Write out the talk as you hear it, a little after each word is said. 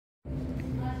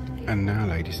And now,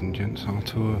 ladies and gents, our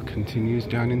tour continues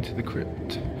down into the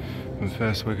crypt. And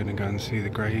first we're going to go and see the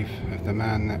grave of the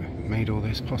man that made all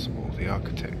this possible, the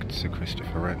architect, Sir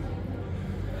Christopher Wren.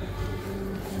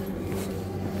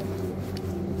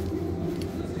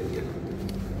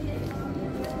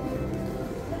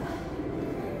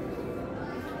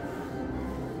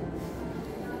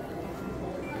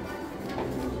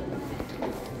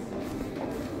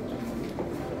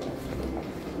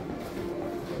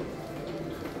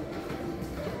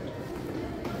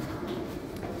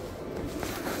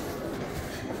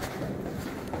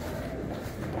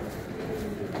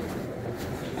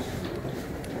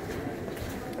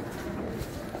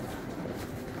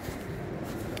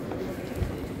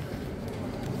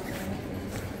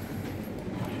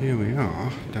 Here we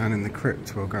are, down in the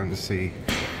crypt. We'll go and see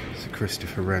Sir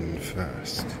Christopher Wren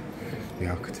first, the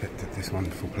architect of this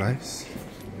wonderful place.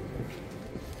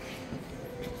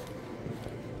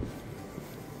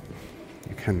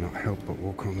 You cannot help but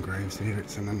walk on graves here,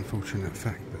 it's an unfortunate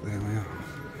fact, but there we are.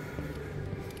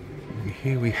 And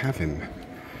here we have him,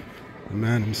 the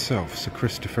man himself, Sir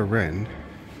Christopher Wren.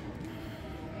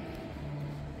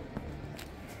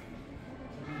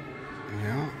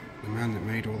 Yeah, the man that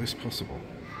made all this possible.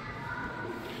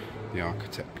 The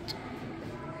architect.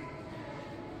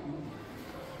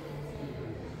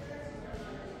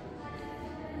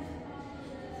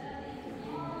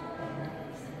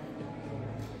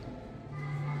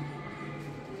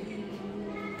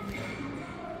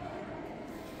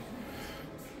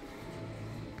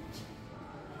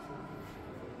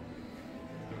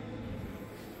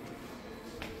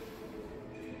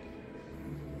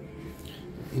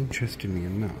 Interestingly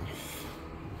enough,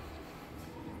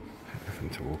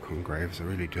 to walk on graves, I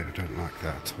really don't like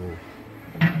that at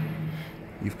all.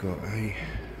 You've got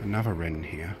another Wren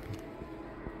here.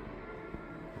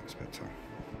 That's better.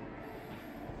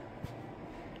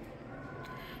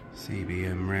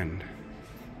 CBM Wren.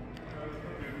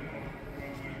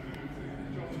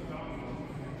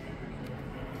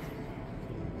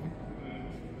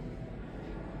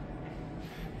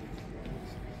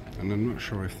 And I'm not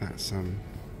sure if that's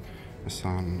a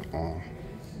son or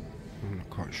I'm not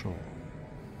quite sure.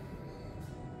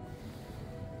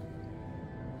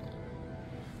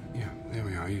 Yeah, there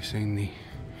we are. You've seen the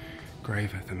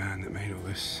grave of the man that made all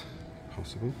this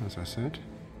possible, as I said.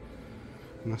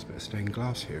 A nice bit of stained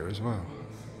glass here as well.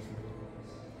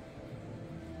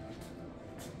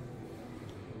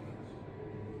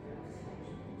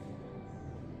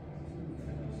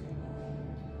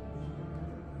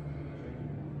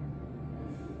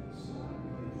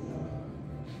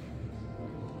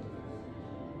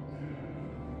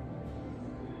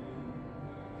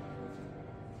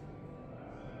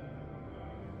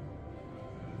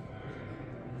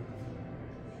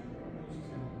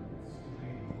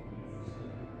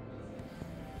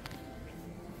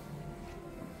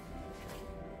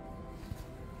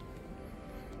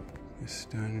 This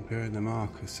stone bearing the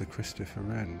mark of Sir Christopher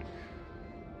Wren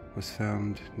was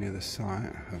found near the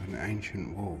site of an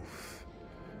ancient wharf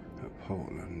at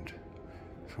Portland,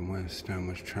 from where stone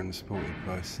was transported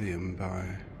by sea and by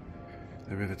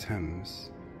the River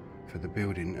Thames for the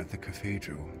building of the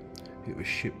cathedral. It was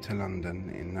shipped to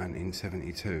London in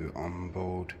 1972 on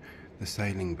board the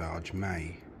sailing barge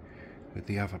May with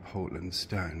the other Portland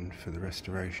stone for the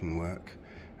restoration work,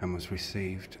 and was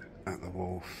received at the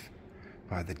wharf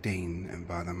by the Dean and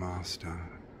by the Master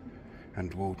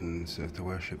and Wardens of the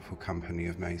Worshipful Company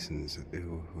of Masons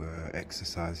who were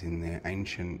exercising their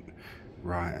ancient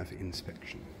right of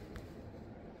inspection.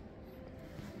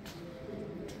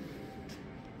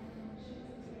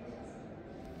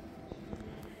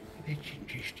 That's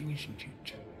interesting, isn't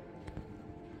it?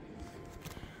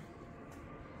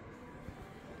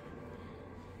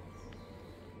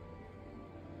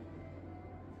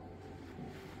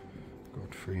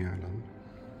 Godfrey Allen.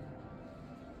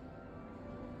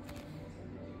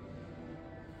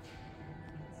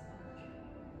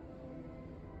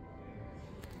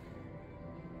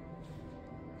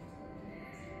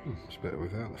 It's better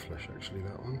without the flesh, actually,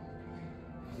 that one.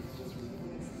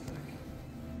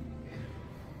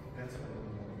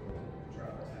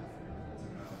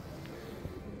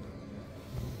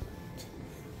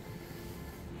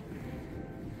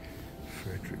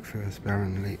 Frederick First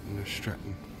Baron Leighton of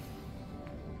Stratton.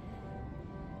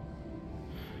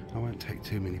 I won't take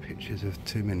too many pictures of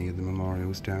too many of the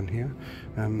memorials down here.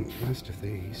 Most of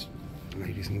these,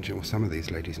 ladies and gentlemen, some of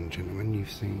these ladies and gentlemen,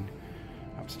 you've seen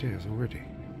upstairs already.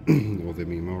 Or the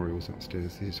memorials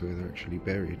upstairs, is where they're actually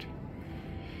buried.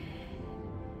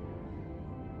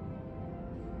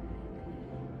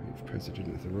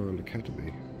 President of the Royal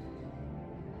Academy.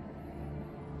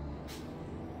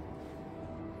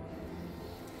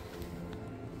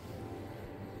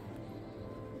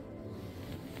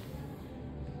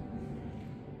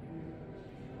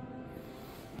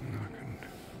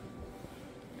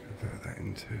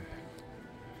 too.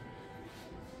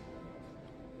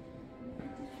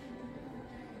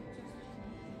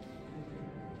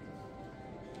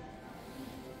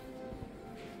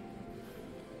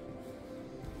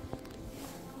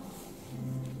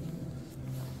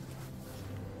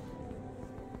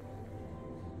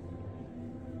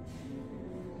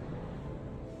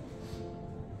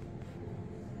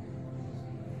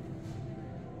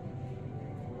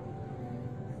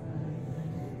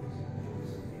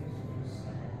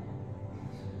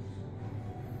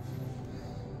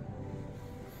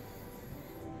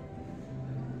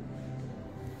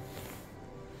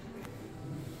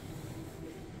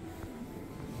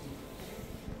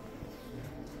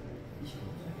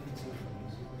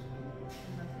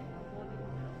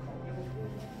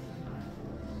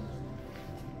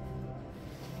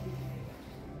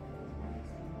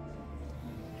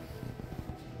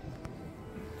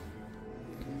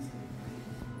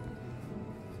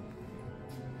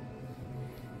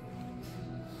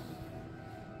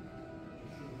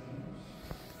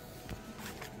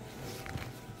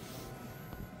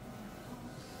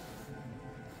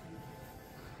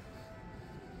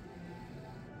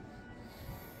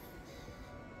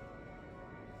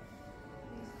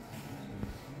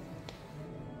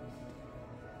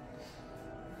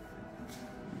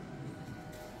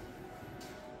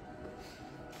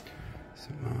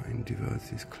 St. Martin divides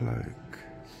his cloak.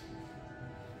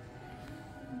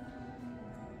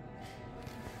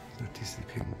 That is the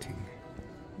painting.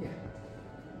 Yeah.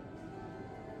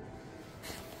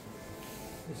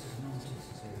 This is an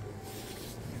artist.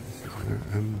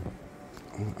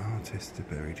 All artists are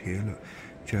buried here. Look,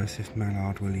 Joseph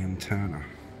Mallord, William Turner.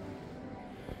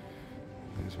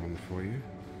 There's one for you.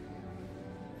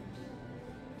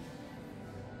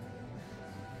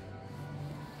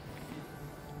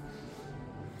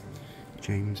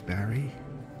 James Barry.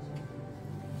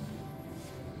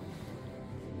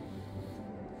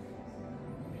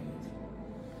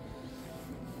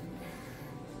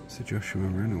 Sir Joshua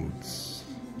Reynolds.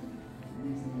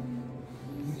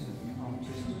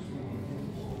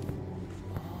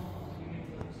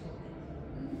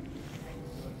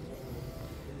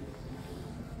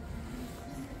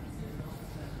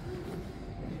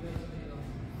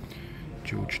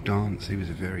 George Dance, he was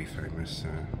a very famous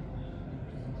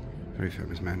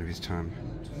man of his time.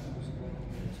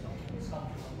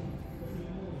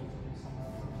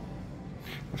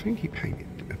 I think he painted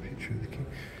a picture of the king.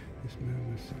 This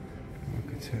man was an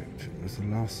architect, was the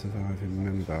last surviving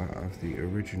member of the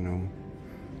original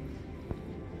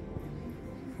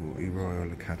 40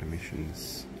 Royal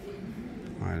Academicians,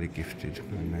 highly gifted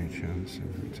by nature and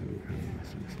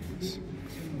excellence.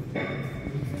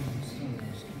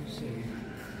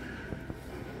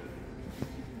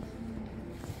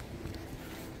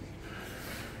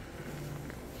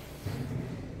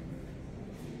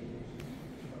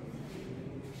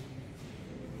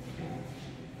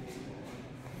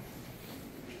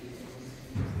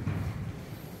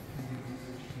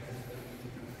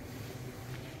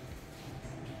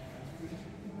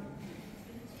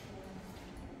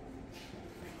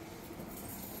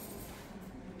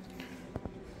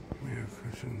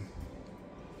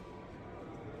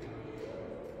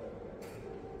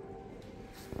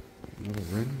 Another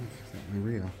Wren, is that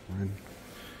Maria Wren?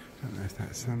 I don't know if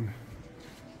that's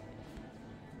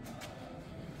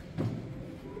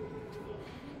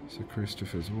Sir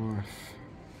Christopher's wife.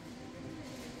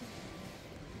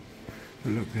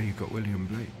 But look, there you've got William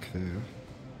Blake there.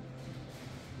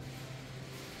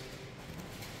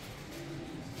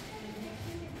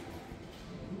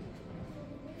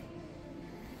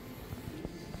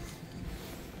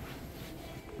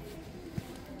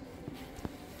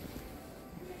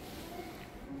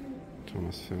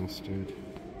 Thomas Felstead.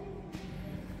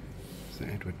 Sir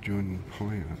Edward John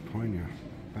Poyner,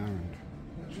 Baron.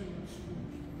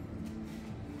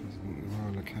 President of the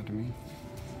Royal Academy.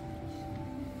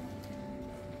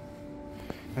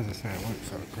 As I say, I won't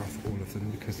photograph all of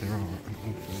them because there are an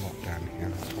awful lot down here.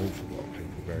 An awful lot of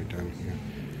people buried down here.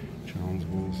 Charles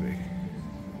Wolsey.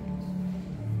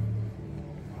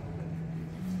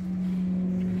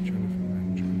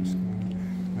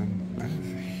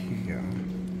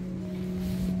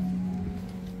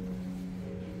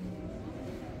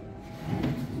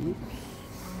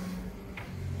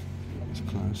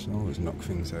 I always knock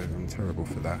things over, I'm terrible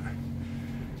for that.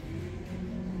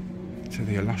 To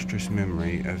the illustrious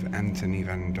memory of Anthony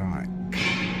van Dyck,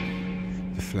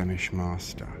 the Flemish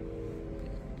Master.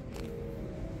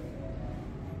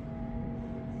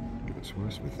 What's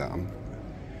worse with that?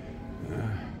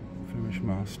 Flemish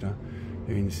Master,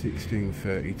 who in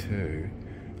 1632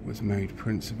 was made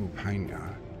principal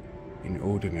painter in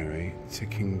ordinary to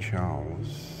King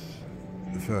Charles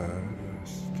I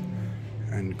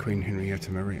and Queen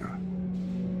Henrietta Maria,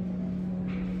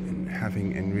 and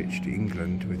having enriched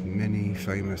England with many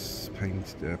famous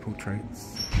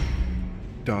portraits,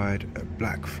 died at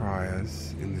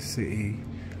Blackfriars in the city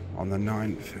on the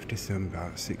 9th of December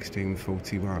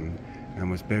 1641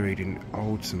 and was buried in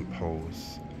Old St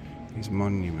Paul's. His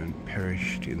monument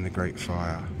perished in the Great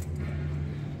Fire,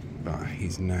 but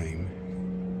his name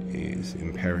is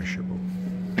imperishable.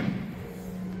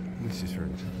 This is very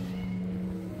good.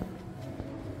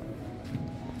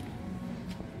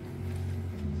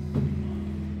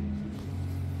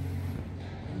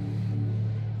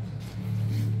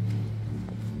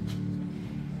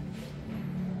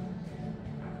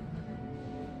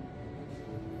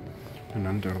 And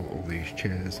under all these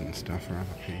chairs and stuff are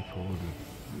other people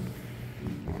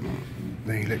and whatnot.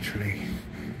 They literally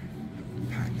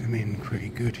pack them in pretty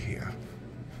good here.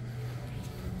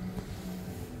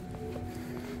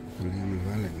 William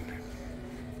Llewellyn.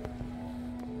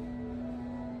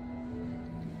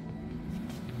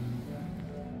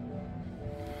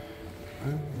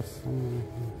 Oh,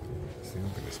 there's the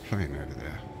organist playing over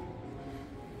there.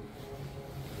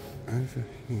 Over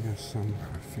here somewhere,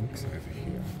 I think it's over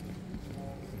here.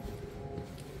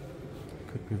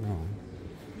 Could be wrong.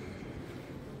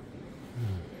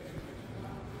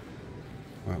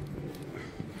 Well,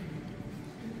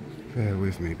 bear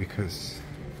with me because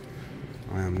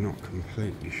I am not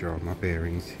completely sure of my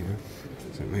bearings here,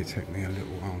 so it may take me a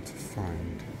little while to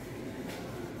find.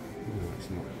 No, it's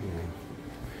not here.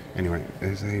 Anyway,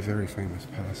 there's a very famous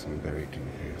person buried in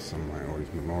here somewhere, or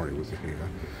his memorial was here.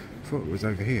 I thought it was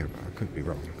over here, but I could be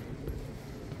wrong.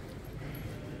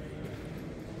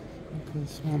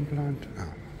 Swan blind.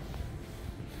 Oh.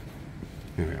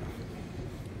 Here we are.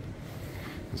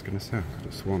 I was going to say I had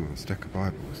a swan on a stack of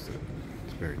Bibles that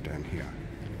is buried down here.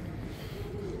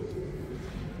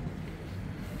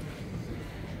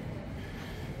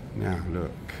 Now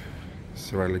look,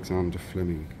 Sir Alexander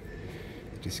Fleming,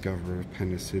 the discoverer of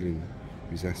penicillin,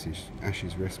 whose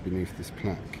ashes rest beneath this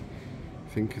plaque.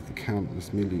 Think of the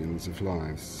countless millions of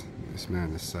lives that this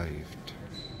man has saved.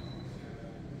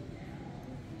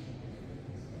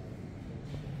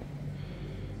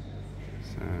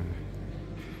 So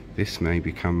this may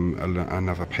become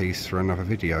another piece for another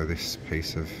video, this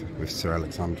piece with Sir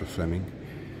Alexander Fleming.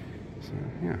 So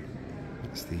yeah,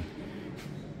 that's the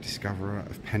discoverer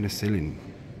of penicillin.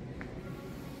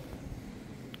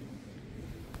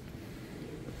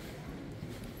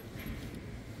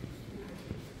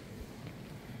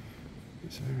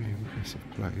 It's a very impressive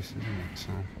place, isn't it?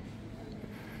 So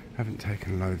I haven't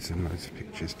taken loads and loads of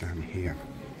pictures down here.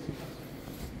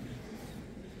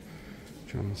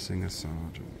 John Singer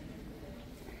Sargent.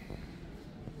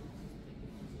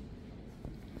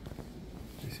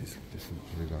 This is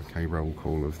really like a roll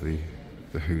call of the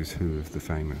who's who of the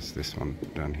famous, this one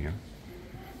down here.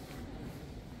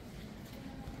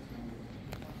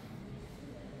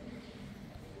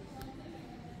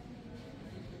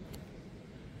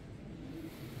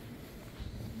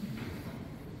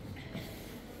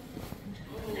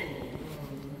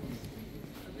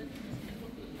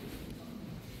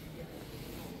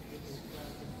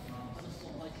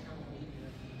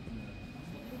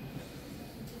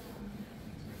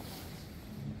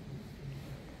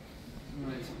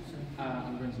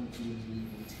 I'm going to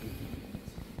use tea.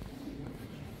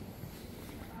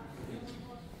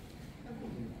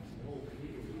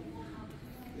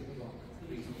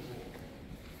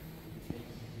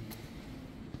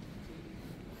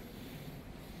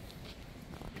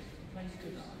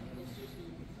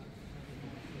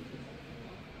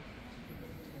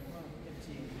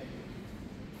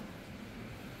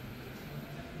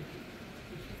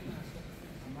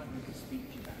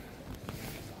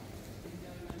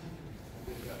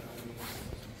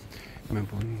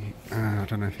 Remember when I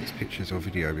don't know if it's pictures or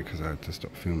video because I had to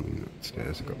stop filming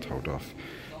upstairs. I got told off.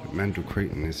 But Mandell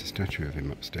Creighton is a statue of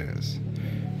him upstairs.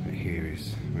 But here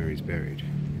is where he's buried.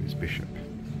 He was Bishop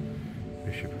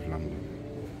of London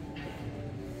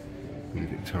in the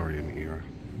Victorian era.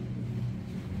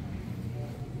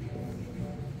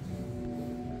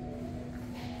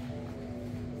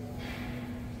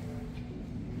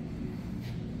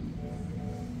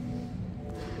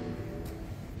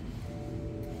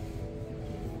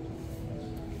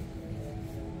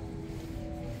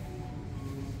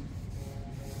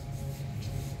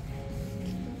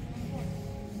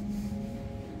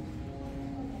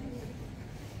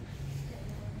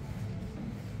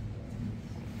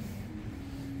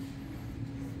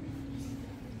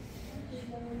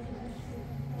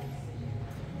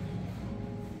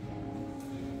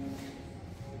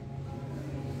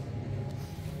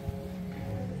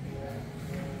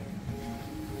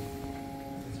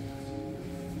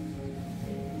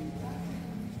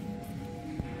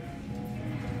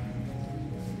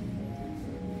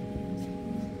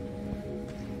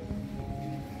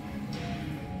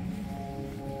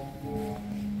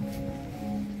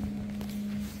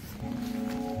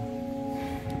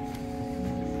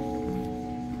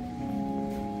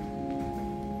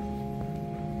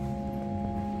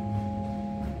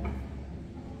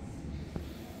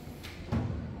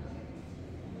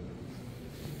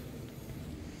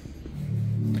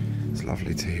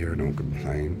 lovely to hear an organ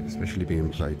playing, especially being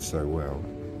played so well.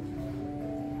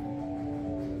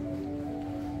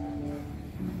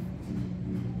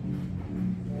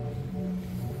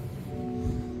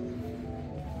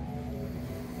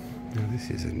 Now this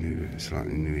is a new,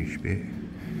 slightly newish bit.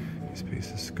 This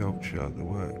piece of sculpture, the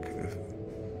work of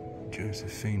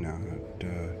Josephina at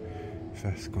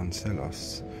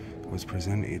Vasconcelos, was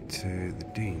presented to the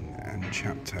Dean and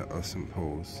Chapter of St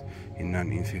Paul's in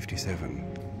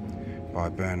 1957 by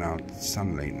Bernard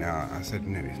Sunley. Now, I said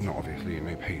no, it's not obviously a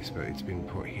new piece, but it's been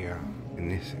put here in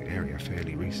this area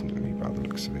fairly recently by the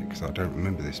looks of it, because I don't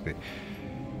remember this bit,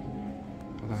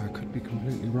 although I could be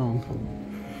completely wrong.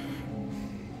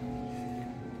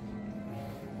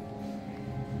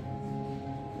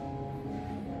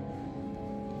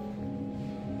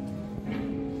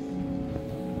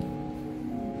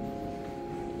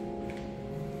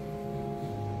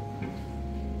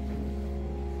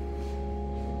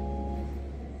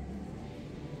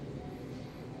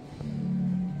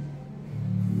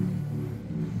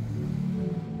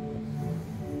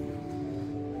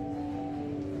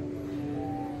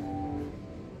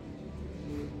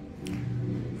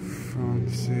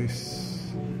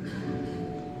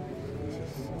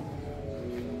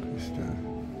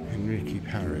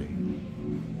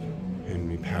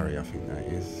 Henry Parry, I think that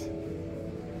is.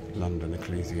 London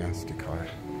Ecclesiastici.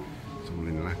 It's all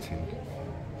in Latin.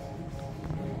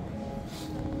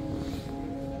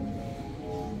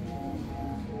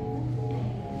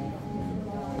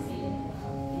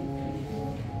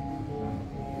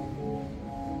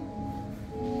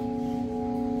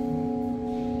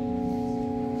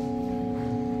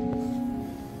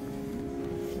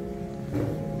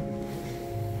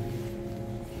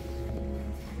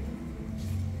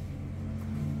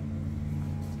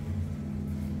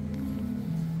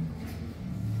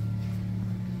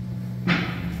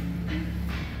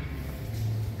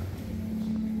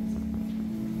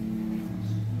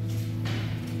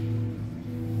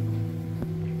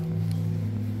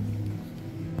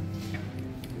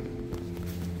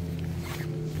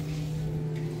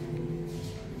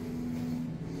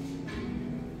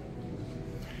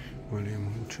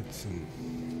 Richardson.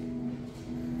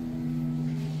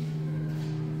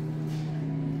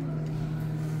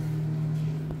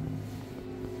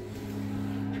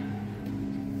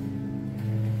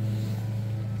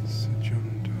 Sir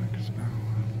John Dyck's Bower.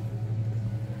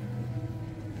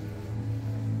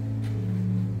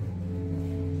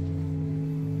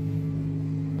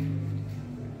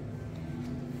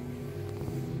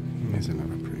 There's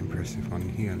another pretty impressive one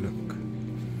here, look.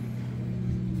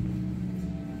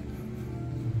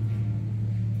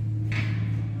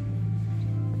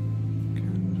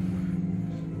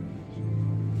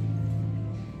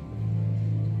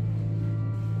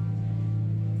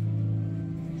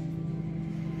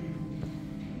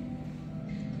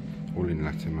 All in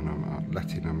Latin,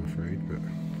 I'm afraid, but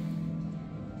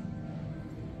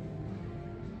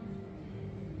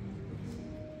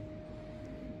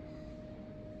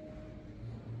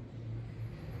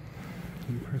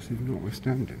impressive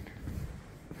notwithstanding.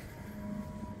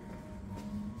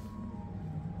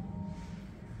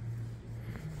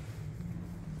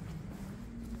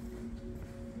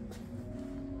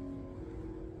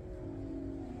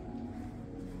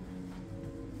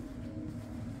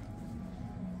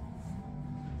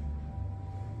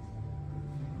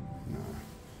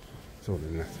 It's all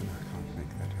in Latin, I can't make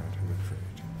that out, I'm afraid.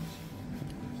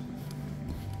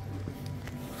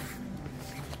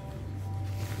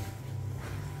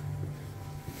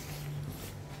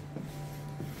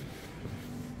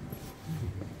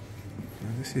 Now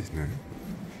this is new.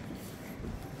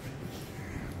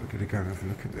 We're going to go and have a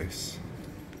look at this.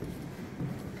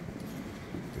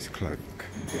 This cloak.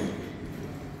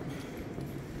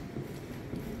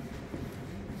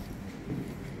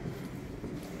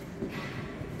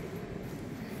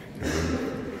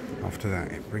 After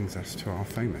that, it brings us to our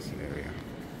famous area.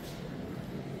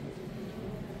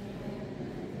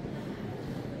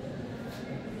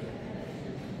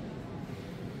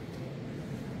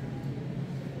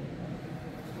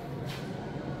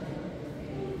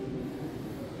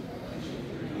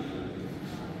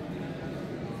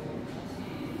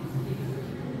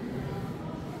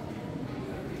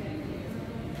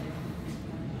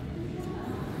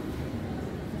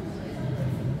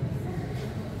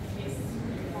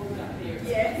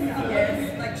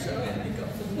 Yes, like sure, we've got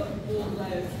some warm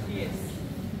layers, yes.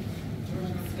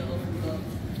 Skull and blood.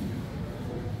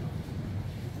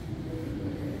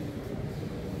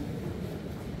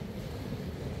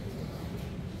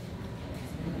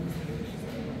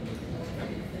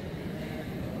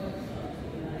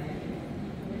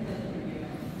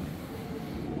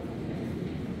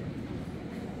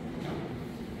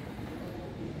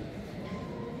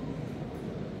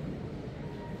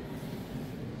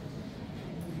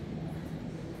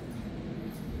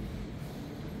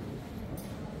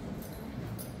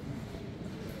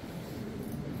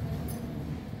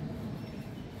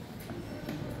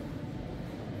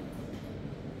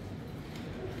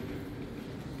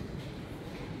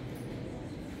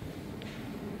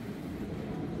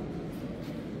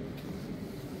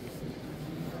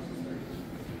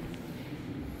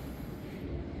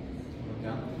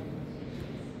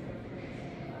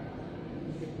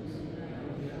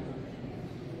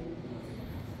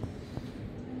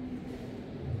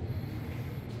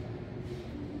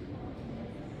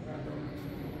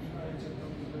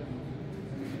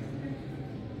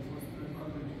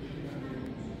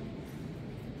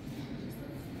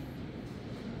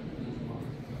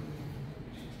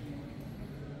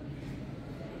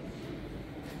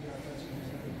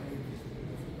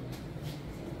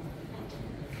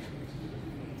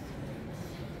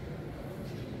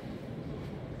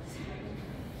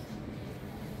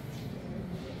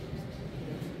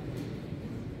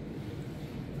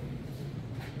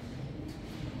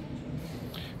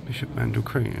 Bishop Mandell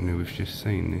Creighton, who we've just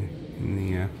seen in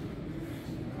the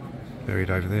buried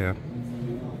over there.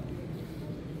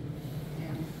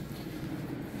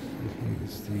 And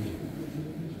here's the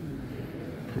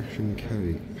Prussian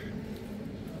Cape.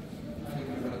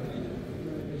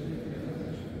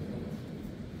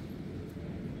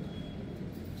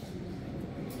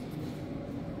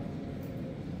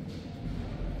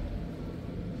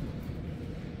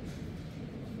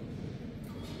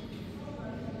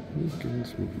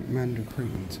 Mandell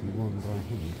Creighton to be worn by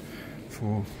him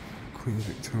for Queen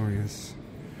Victoria's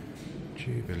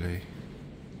Jubilee.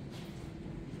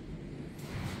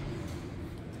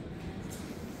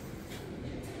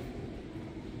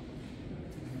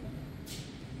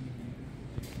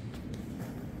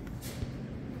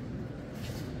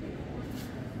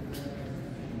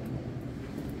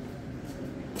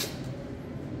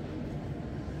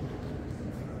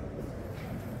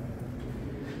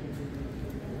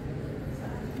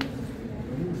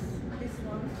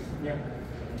 Yeah.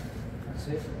 That's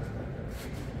it.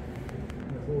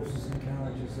 The horses and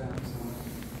carriages outside.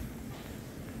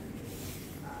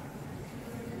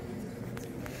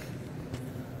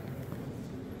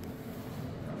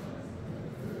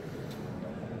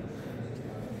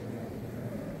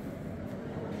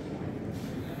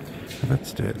 I've had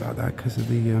to do it like that because of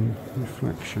the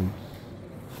reflection.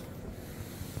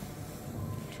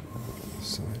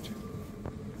 Side.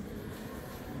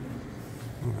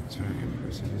 Oh, that's very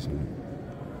impressive, isn't it?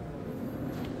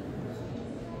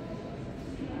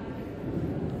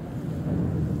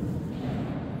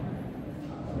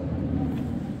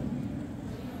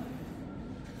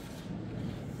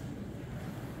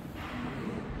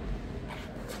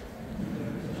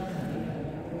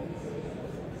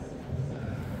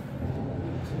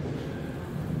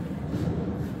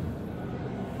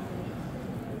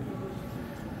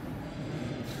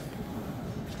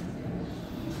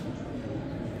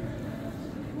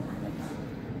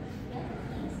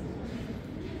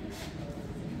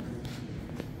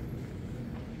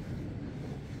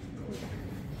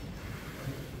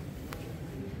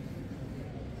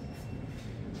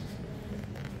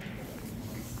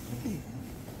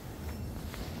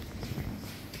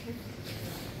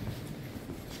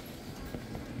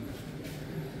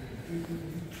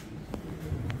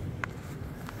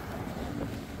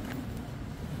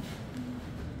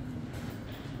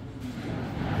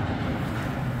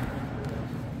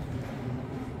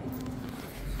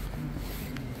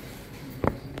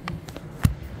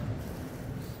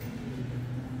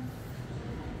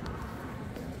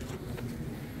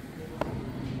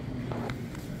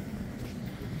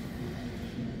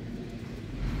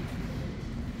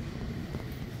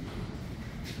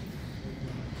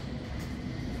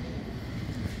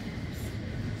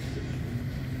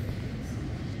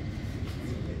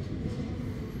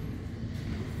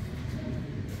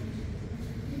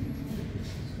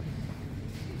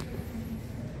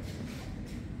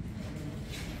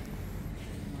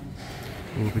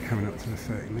 We'll be coming up to the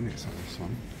 30 minutes on this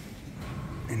one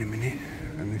in a minute,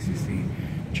 and this is the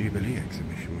Jubilee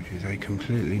exhibition, which is a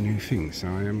completely new thing, so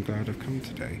I am glad I've come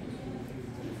today.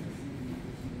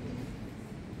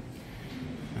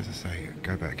 As I say,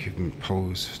 go back and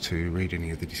pause to read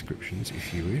any of the descriptions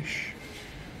if you wish.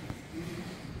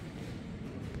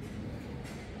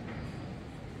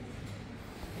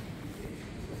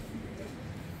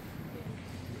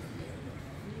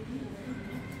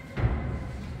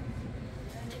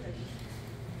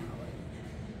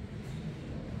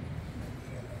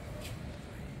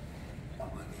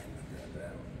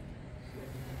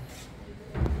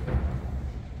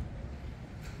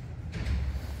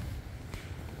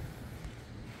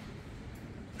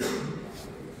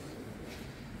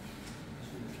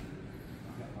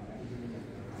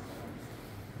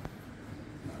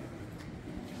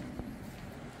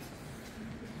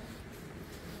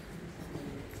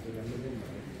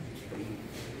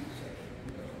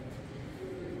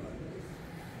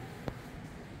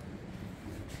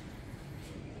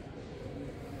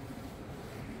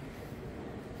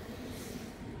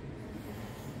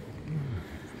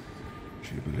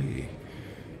 Jubilee,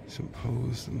 St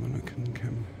Paul's, the Monarch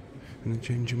and the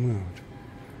Changing World.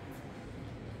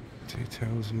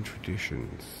 Details and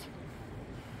traditions.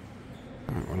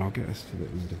 Right, well, I'll get us to the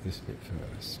end of this bit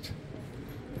first,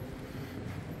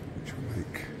 which will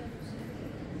make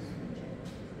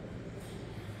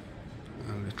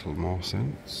a little more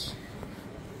sense.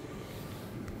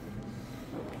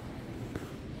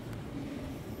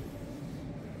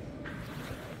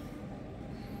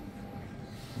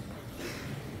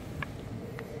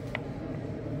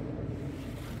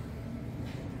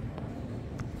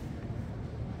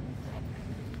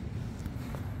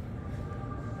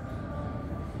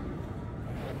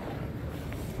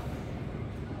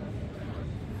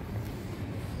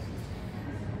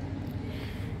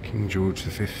 King George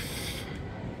V.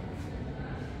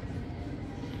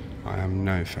 I am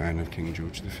no fan of King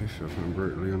George V, if I'm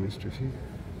brutally honest with you.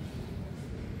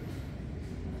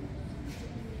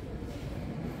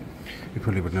 He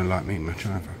probably wouldn't have liked me much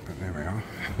either, but there we are.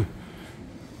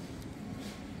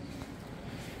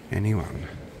 Anyone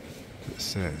that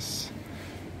says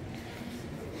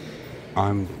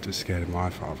I'm just scared of my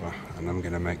father and I'm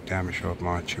going to make damn sure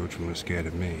my children are scared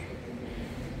of me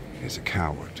is a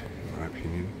coward, in my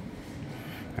opinion.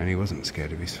 And he wasn't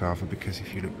scared of his father, because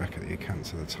if you look back at the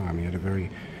accounts of the time, he had a very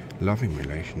loving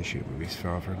relationship with his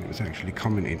father, and it was actually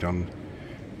commented on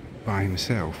by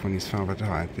himself when his father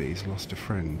died that he's lost a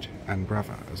friend and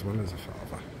brother as well as a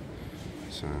father.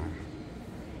 So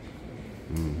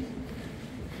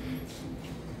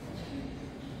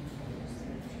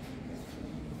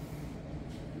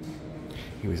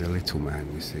he was a little man,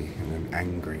 you see, and an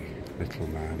angry little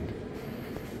man.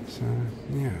 So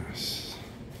yes.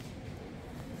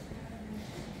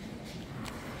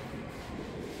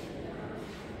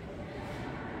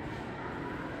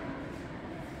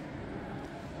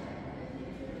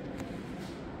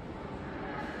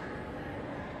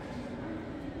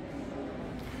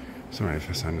 Sorry if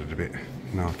I sounded a bit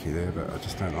narky there, but I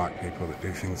just don't like people that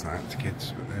do things like that to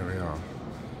kids, but there we are.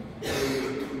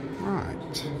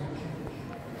 Right.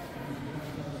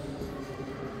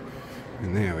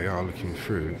 And there we are, looking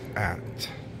through at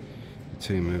the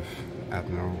tomb of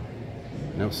Admiral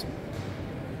Nelson.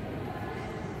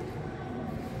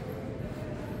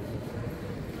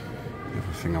 The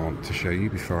other thing I want to show you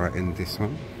before I end this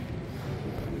one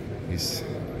is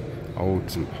old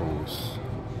St Paul's,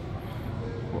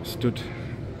 what stood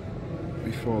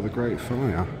before the Great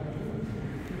Fire.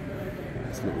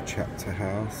 This little chapter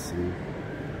house and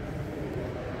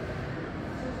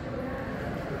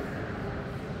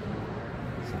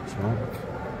such like.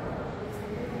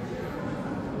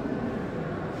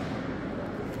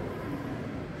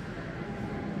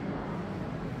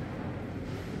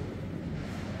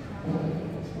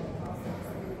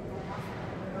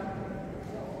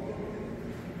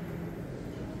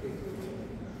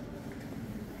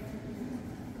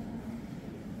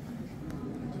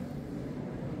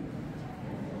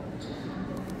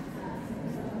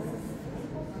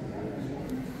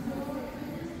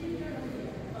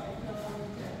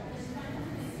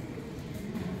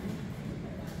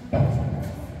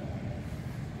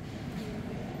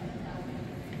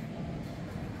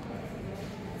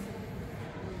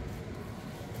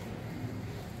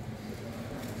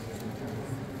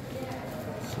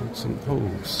 St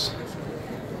Paul's.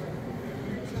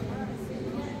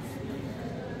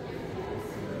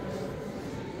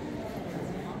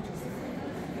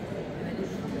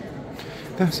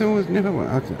 That's always never what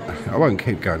I won't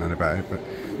keep going on about it, but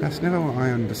that's never what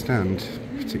I understand,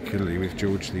 particularly with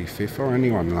George V or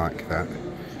anyone like that.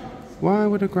 Why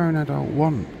would a grown adult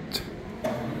want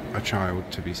a child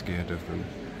to be scared of them?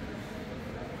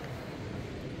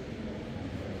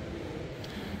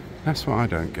 That's what I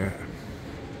don't get.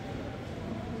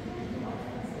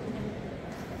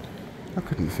 I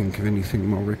couldn't think of anything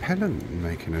more repellent than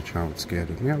making a child scared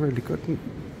of me. I really couldn't.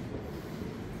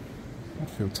 I'd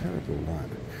feel terrible, like.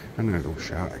 I know they'll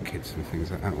shout at kids and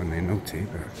things like that when they're naughty,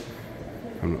 but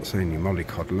I'm not saying you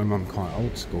mollycoddle them. I'm quite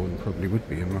old school and probably would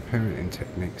be in my parenting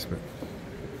techniques, but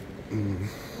we're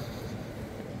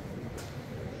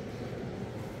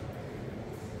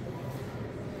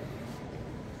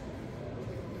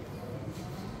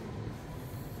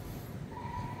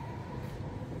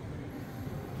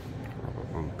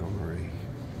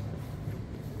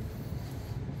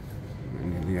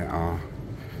nearly at our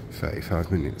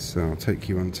 35 minutes, so I'll take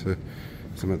you on to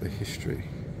some of the history.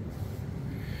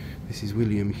 This is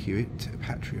William Hewitt, a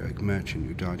patriarch merchant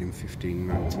who died in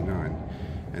 1599,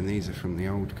 and these are from the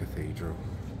old cathedral.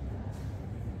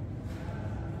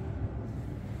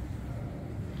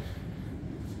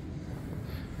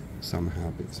 Somehow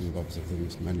bits and bobs of them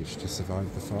managed to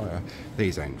survive the fire.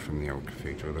 These ain't from the old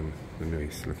cathedral, and the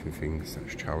newest looking things such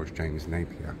as Charles James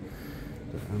Napier.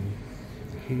 But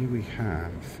here we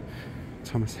have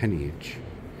Thomas Heneage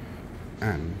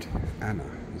and Anna,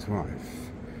 his wife.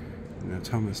 Now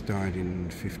Thomas died in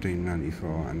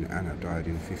 1594 and Anna died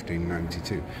in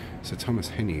 1592. So Thomas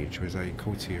Heneage was a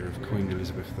courtier of Queen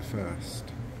Elizabeth I.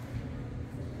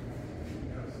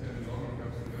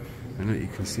 And you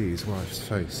can see his wife's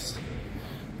face.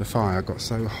 The fire got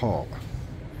so hot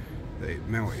that it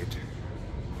melted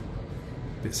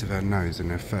bits of her nose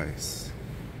and her face.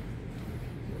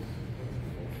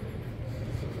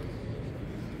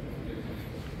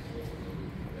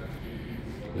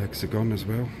 Legs are gone as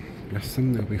well. Bless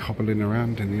them, they'll be hobbling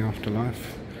around in the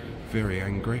afterlife. Very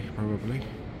angry, probably.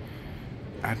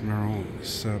 Admiral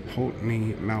Sir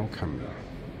Pulteney Malcolm.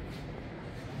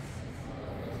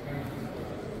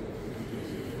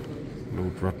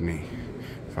 Lord Rodney,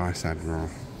 Vice Admiral,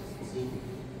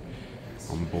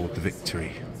 on board the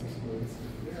Victory.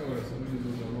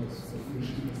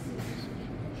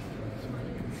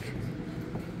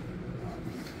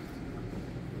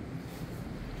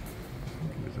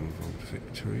 With on board the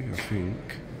Victory, I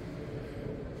think.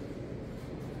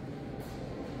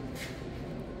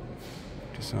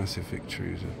 Decisive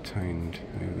victories obtained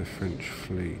over the French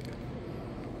fleet.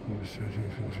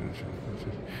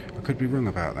 I could be wrong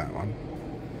about that one,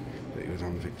 that he was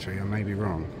on Victory. I may be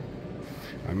wrong.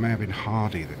 It may have been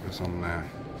Hardy that was on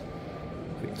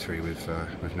Victory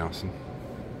with Nelson.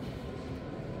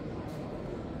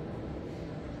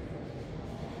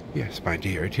 Yes, my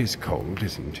dear, it is cold,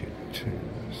 isn't it?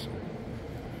 So,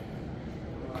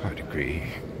 quite agree,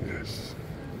 yes.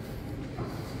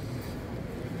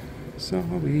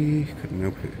 Sorry, couldn't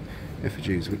help it.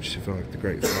 Effigies which survived the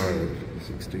Great Fire of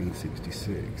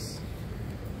 1666.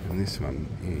 And this one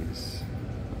is...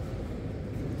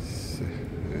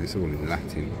 It's all in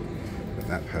Latin, but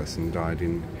that person died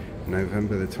in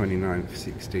November the 29th,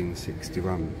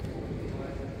 1661.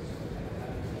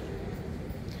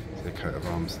 Their coat of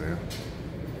arms there.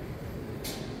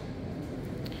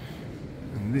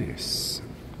 And this,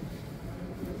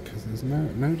 because there's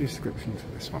no description for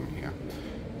this one here,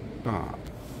 but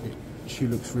she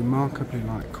looks remarkably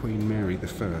like Queen Mary the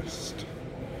First.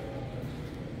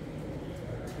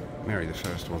 Mary the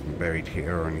First wasn't buried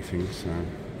here or anything, so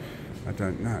I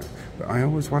don't know. But I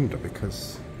always wonder,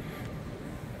 because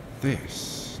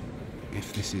this,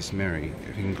 if this is Mary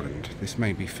of England, this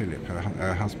may be Philip,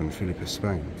 her husband Philip of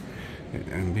Spain.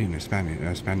 And being a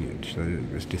Spaniard, so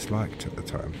it was disliked at the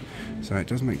time. So it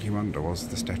does make you wonder, was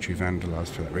the statue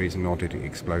vandalised for that reason, or did it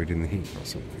explode in the heat or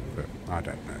something? But I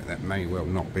don't know. That may well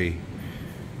not be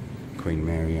Queen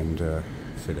Mary and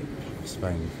Philip of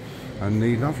Spain. And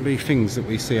the lovely things that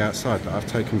we see outside that I've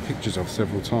taken pictures of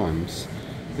several times,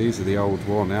 these are the old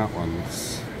worn out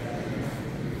ones.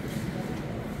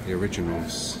 The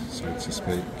originals, so to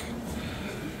speak.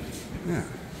 Yeah.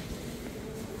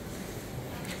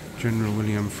 General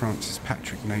William Francis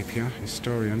Patrick Napier,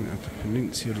 historian of the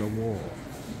Peninsular War.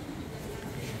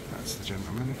 That's the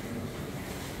gentleman.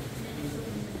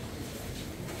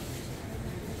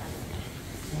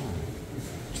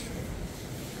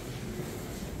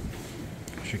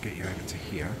 Should get you over to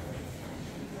here.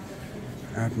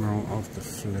 Admiral of the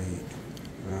Fleet.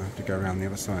 I have to go around the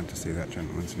other side to see that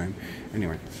gentleman's name.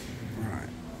 Anyway, right.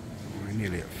 We're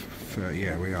nearly at 30,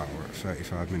 yeah, we are. We're at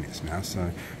 35 minutes now,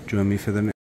 so join me for the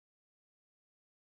next.